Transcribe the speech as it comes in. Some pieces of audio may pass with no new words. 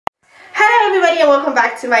everybody, and welcome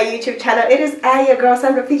back to my YouTube channel. It is I, your girl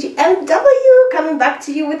Sandra Peachy MW, coming back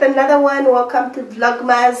to you with another one. Welcome to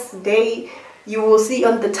Vlogmas Day. You will see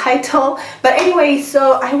on the title. But anyway,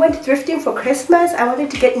 so I went thrifting for Christmas. I wanted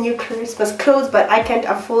to get new Christmas clothes, but I can't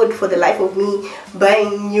afford for the life of me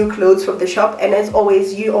buying new clothes from the shop. And as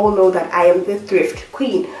always, you all know that I am the thrift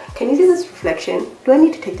queen. Can you see this reflection? Do I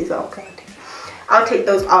need to take these off? Okay, I'll take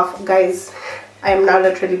those off, guys. I am now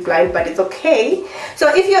literally blind, but it's okay.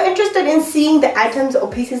 So if you're interested in seeing the items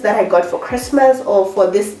or pieces that I got for Christmas or for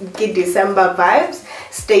this December vibes,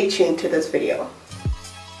 stay tuned to this video.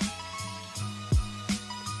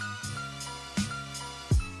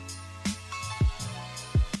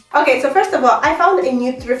 Okay, so first of all, I found a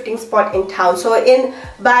new thrifting spot in town. So in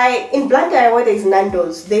Blantyre, where there's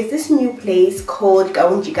Nando's, there's this new place called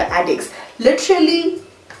Kaunjika Addicts. Literally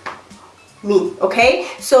me, okay?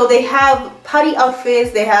 So they have party outfits,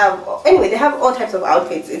 they have all types of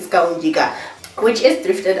outfits. It's Kaunjika, which is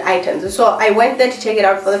thrifted items. So I went there to check it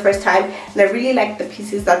out for the first time, and I really liked the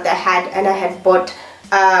pieces that they had, and I had bought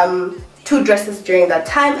 2 dresses during that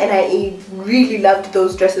time, and I really loved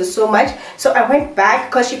those dresses so much. So I went back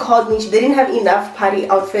because she called me. They didn't have enough party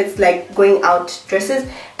outfits, like going out dresses,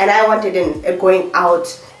 and I wanted a going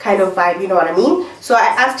out kind of vibe, you know what I mean? So I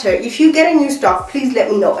asked her, if you get a new stock, please let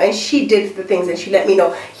me know. And she did the things and she let me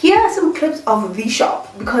know. Here are some clips of the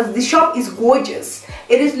shop, because the shop is gorgeous.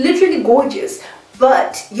 It is literally gorgeous.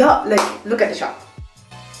 But yeah, like, look at the shop.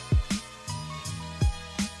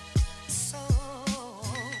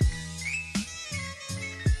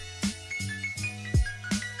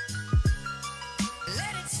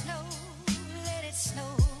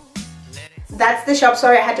 That's the shop.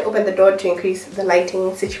 Sorry, I had to open the door to increase the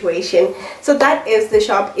lighting situation. So that is the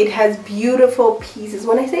shop. It has beautiful pieces.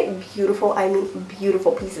 When I say beautiful, I mean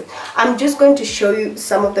beautiful pieces. I'm just going to show you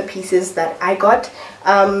some of the pieces that I got.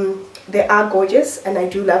 They are gorgeous and I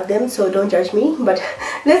do love them, so don't judge me. But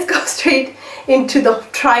let's go straight into the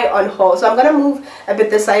try on haul. So I'm gonna move a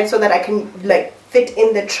bit this side so that I can like fit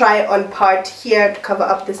in the try on part here to cover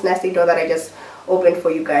up this nasty door that I just open for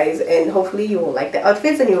you guys, and hopefully you will like the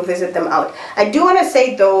outfits and you'll visit them out. I do want to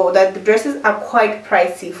say though that the dresses are quite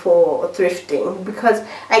pricey for thrifting, because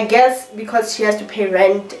I guess because she has to pay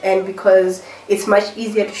rent and because it's much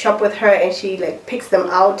easier to shop with her and she like picks them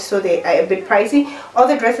out, so they are a bit pricey. All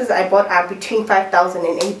the dresses I bought are between 5,000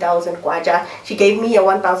 and 8,000 kwacha. She gave me a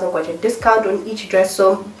 1,000 kwacha discount on each dress,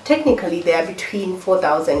 so technically they are between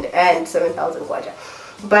 4,000 and 7,000 kwacha.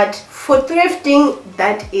 But for thrifting,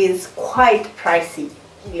 that is quite pricey.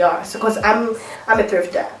 Yeah, so because I'm a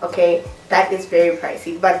thrifter, okay, that is very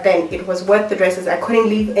pricey. But then it was worth the dresses. I couldn't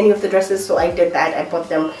leave any of the dresses, so I did that. I bought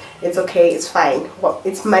them. It's okay, it's fine. Well,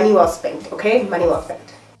 it's money well spent, okay, money well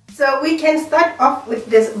spent. So we can start off with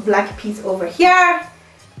this black piece over here.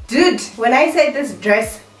 Dude, when I say this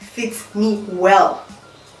dress fits me well.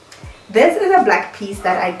 This is a black piece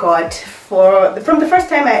that I got from the first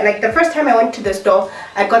time I went to the store.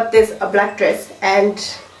 I got a black dress and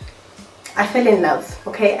I fell in love.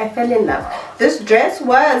 Okay, I fell in love. This dress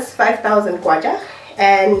was 5,000 kwacha,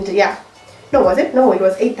 and yeah, no, was it? No, it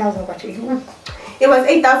was 8,000 kwacha. It was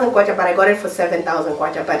 8,000 kwacha, but I got it for 7,000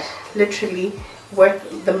 kwacha. But literally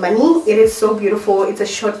worth the money. It is so beautiful. It's a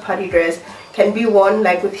short party dress. Can be worn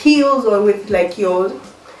like with heels or with like your,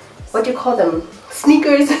 what do you call them,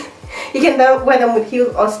 sneakers. You can wear them with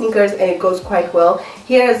heels or sneakers and it goes quite well.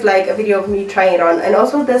 Here is like a video of me trying it on, and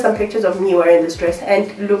also there's some pictures of me wearing this dress,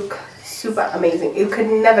 and look super amazing. You could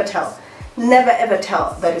never tell, never ever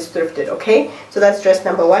tell that it's thrifted, okay? So that's dress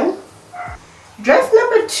number 1. Dress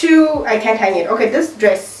number 2, I can't hang it. Okay, this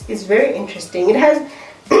dress is very interesting. It has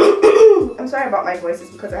I'm sorry about my voice,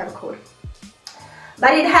 it's because I have a cold.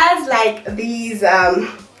 But it has like these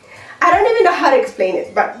I don't even know how to explain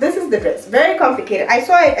it, but this is the dress. Very complicated. I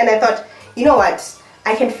saw it and I thought, you know what,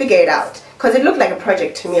 I can figure it out, because it looked like a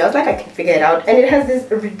project to me. I was like, I can figure it out. And it has these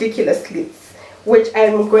ridiculous sleeves, which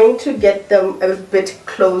I'm going to get them a bit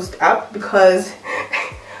closed up because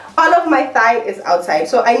all of my thigh is outside.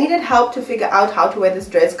 So I needed help to figure out how to wear this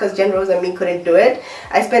dress, because Jen Rose and me couldn't do it.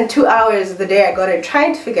 I spent 2 hours the day I got it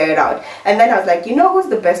trying to figure it out, and then I was like, you know who's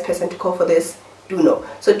the best person to call for this? Duno.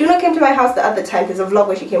 So Duno came to my house the other time. There's a vlog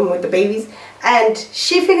where she came in with the babies and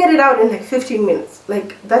she figured it out in like 15 minutes.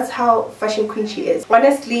 Like, that's how fashion queen she is.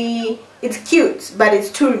 Honestly, it's cute, but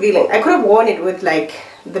it's too revealing. I could have worn it with like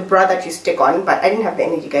the bra that you stick on, but I didn't have the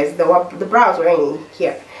energy, guys. The bra I was wearing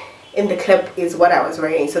here in the clip is what I was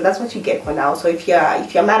wearing, so that's what you get for now. So if you're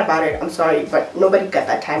mad about it, I'm sorry, but nobody got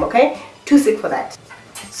that time, okay? Too sick for that.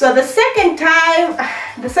 So the second time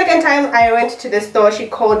I went to the store, she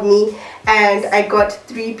called me and I got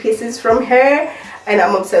 3 pieces from her. and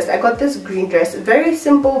I'm obsessed. I got this green dress, very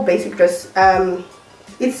simple basic dress.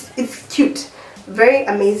 It's cute, very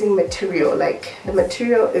amazing material. Like the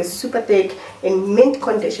material is super thick, in mint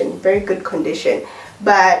condition, very good condition.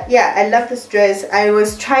 But yeah, I love this dress. I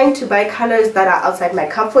was trying to buy colors that are outside my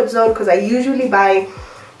comfort zone, because I usually buy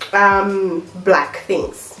black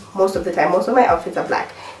things most of the time. Most of my outfits are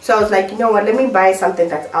black, so I was like, you know what, let me buy something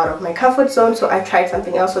that's out of my comfort zone. So I tried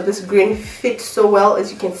something else. So this green fits so well,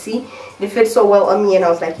 as you can see, it fits so well on me, and I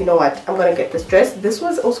was like, you know what, I'm gonna get this dress. This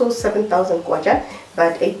was also 7,000 kwacha,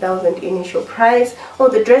 but 8,000 initial price. Oh,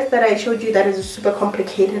 the dress that I showed you that is super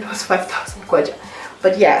complicated was 5,000 kwacha,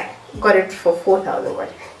 but yeah, got it for 4,000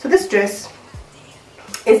 kwacha. So this dress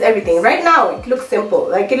is everything. Right now it looks simple,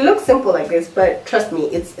 like it looks simple like this, but trust me,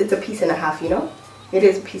 it's a piece and a half, you know, it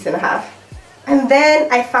is a piece and a half. And then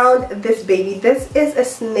I found this baby. This is a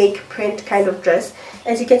snake print kind of dress.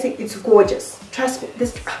 As you can see, it's gorgeous, trust me.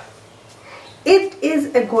 It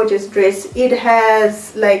is a gorgeous dress. It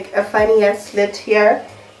has like a funny ass slit here,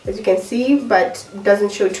 as you can see, but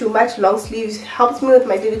doesn't show too much. Long sleeves helps me with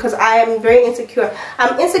my baby, because I am very insecure.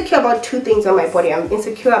 I'm insecure about two things on my body. I'm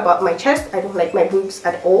insecure about my chest. I don't like my boobs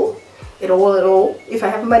at all. At all. If I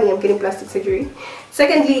have money, I'm getting plastic surgery.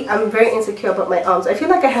 Secondly, I'm very insecure about my arms. I feel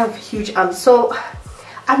like I have huge arms. So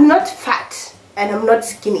I'm not fat and I'm not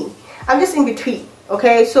skinny. I'm just in between.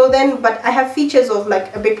 Okay, so then, but I have features of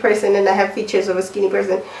like a big person and I have features of a skinny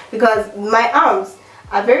person, because my arms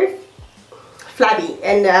are very flabby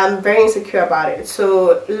and I'm very insecure about it.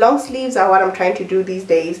 So long sleeves are what I'm trying to do these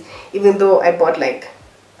days, even though I bought like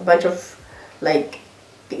a bunch of like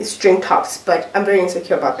string tops, but I'm very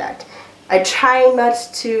insecure about that. I try not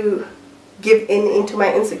to give into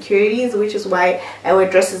my insecurities, which is why I wear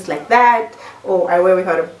dresses like that, or I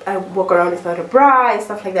walk around without a bra and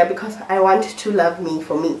stuff like that, because I want to love me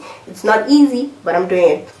for me. It's not easy, but I'm doing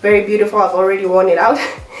it. Very beautiful. I've already worn it out.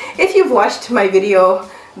 If you've watched my video,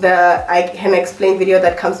 the I Can Explain video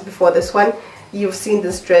that comes before this one, you've seen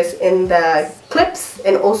this dress in the clips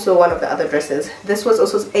and also one of the other dresses. This was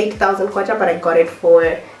also 8,000 kwacha, but I got it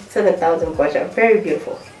for 7,000 kwacha. Very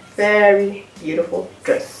beautiful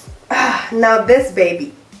dress. Now this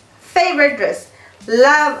baby, favorite dress.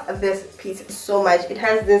 Love this piece so much. It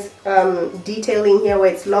has this detailing here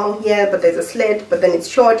where it's long here, but there's a slit, but then it's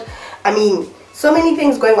short. I mean, so many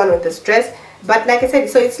things going on with this dress. But like I said,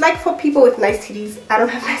 so it's like for people with nice titties. I don't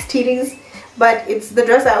have nice titties, but it's the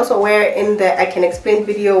dress I also wear in the I Can Explain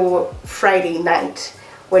video Friday night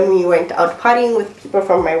when we went out partying with people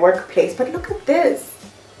from my workplace. But look at this.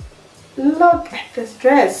 Look at this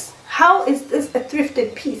dress. How is this a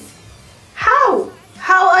thrifted piece?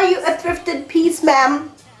 How are you a thrifted piece,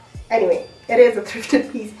 ma'am? Anyway, it is a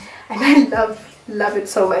thrifted piece and I love it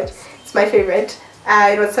so much. It's my favorite.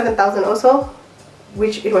 It was 7,000 also,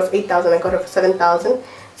 which it was 8,000. I got it for 7,000.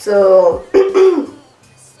 So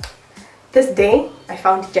this day I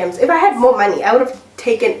found gems. If I had more money, I would have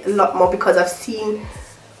taken a lot more, because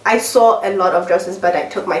I saw a lot of dresses, but I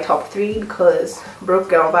took my top 3 because broke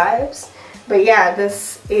girl vibes. But yeah,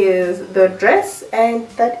 this is the dress, and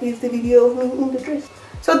that is the video of me in the dress.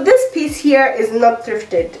 So this piece here is not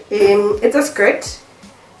thrifted. It's a skirt.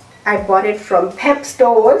 I bought it from Pep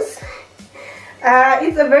Stores.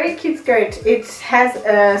 It's a very cute skirt. It has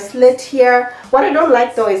a slit here. What I don't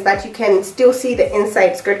like though is that you can still see the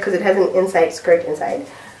inside skirt, because it has an inside skirt inside.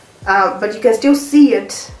 But you can still see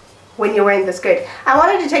it when you're wearing the skirt. I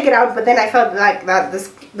wanted to take it out, but then I felt like that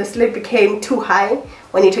the slit became too high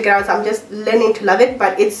when you took it out, so I'm just learning to love it.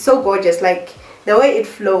 But it's so gorgeous, like the way it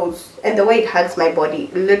flows and the way it hugs my body.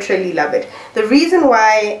 Literally love it. The reason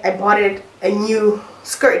why I bought it a new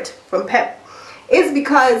skirt from Pep is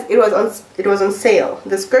because it was on sale.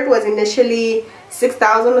 The skirt was initially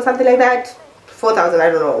 6,000 or something like that, 4,000, I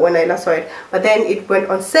don't know when I last saw it, but then it went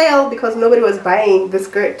on sale because nobody was buying the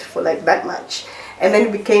skirt for like that much, and then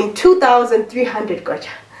it became 2,300 kwacha.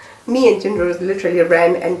 Me and Ginger literally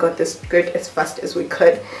ran and got this skirt as fast as we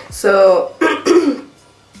could. So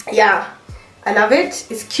yeah, I love it.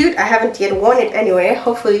 It's cute. I haven't yet worn it anywhere.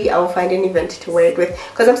 Hopefully I will find an event to wear it with,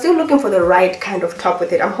 because I'm still looking for the right kind of top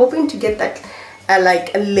with it. I'm hoping to get that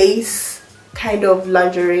like a lace kind of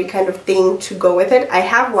lingerie kind of thing to go with it. I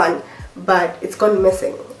have one, but it's gone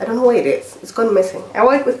missing. I don't know where it is. It's gone missing. I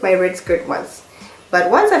wore it with my red skirt once,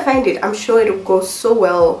 but once I find it, I'm sure it'll go so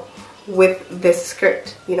well with this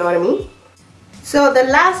skirt, you know what I mean? So the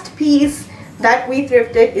last piece that we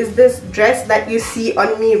thrifted is this dress that you see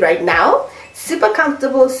on me right now. Super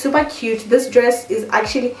comfortable, super cute. This dress is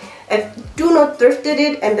actually, do not thrifted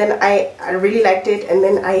it, and then I really liked it, and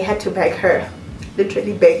then I had to beg her,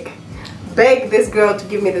 literally beg this girl to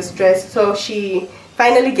give me this dress. So she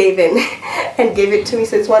finally gave in and gave it to me.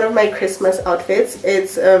 So it's one of my Christmas outfits.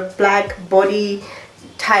 It's a black body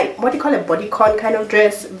type, what do you call it, bodycon kind of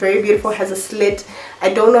dress. Very beautiful, has a slit.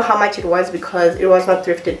 I don't know how much it was because it was not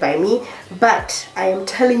thrifted by me, but I am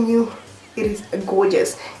telling you, it is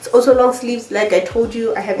gorgeous. It's also long sleeves. Like I told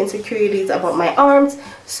you, I have insecurities about my arms,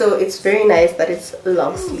 so it's very nice that it's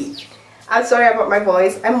long sleeve. I'm sorry about my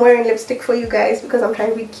voice. I'm wearing lipstick for you guys because I'm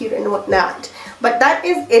trying to be cute and whatnot. But that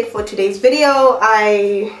is it for today's video.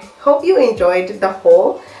 I hope you enjoyed the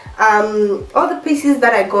haul. All the pieces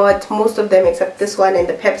that I got, most of them except this one and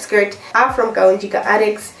the pep skirt, are from Kaunjika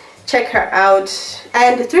Addicts. Check her out.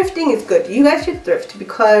 And thrifting is good. You guys should thrift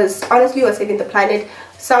because honestly, you're saving the planet.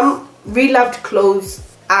 Some reloved clothes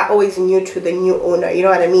are always new to the new owner, you know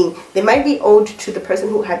what I mean? They might be old to the person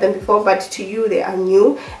who had them before, but to you they are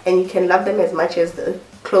new and you can love them as much as the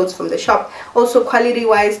clothes from the shop. Also, quality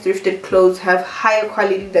wise, thrifted clothes have higher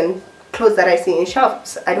quality than clothes that I see in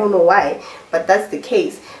shops. I don't know why, but that's the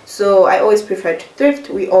case. So I always prefer to thrift.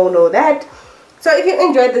 We all know that. So if you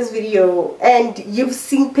enjoyed this video and you've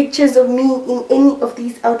seen pictures of me in any of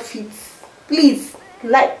these outfits, please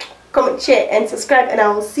like, comment, share and subscribe, and I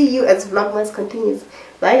will see you as Vlogmas continues.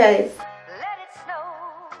 Bye guys.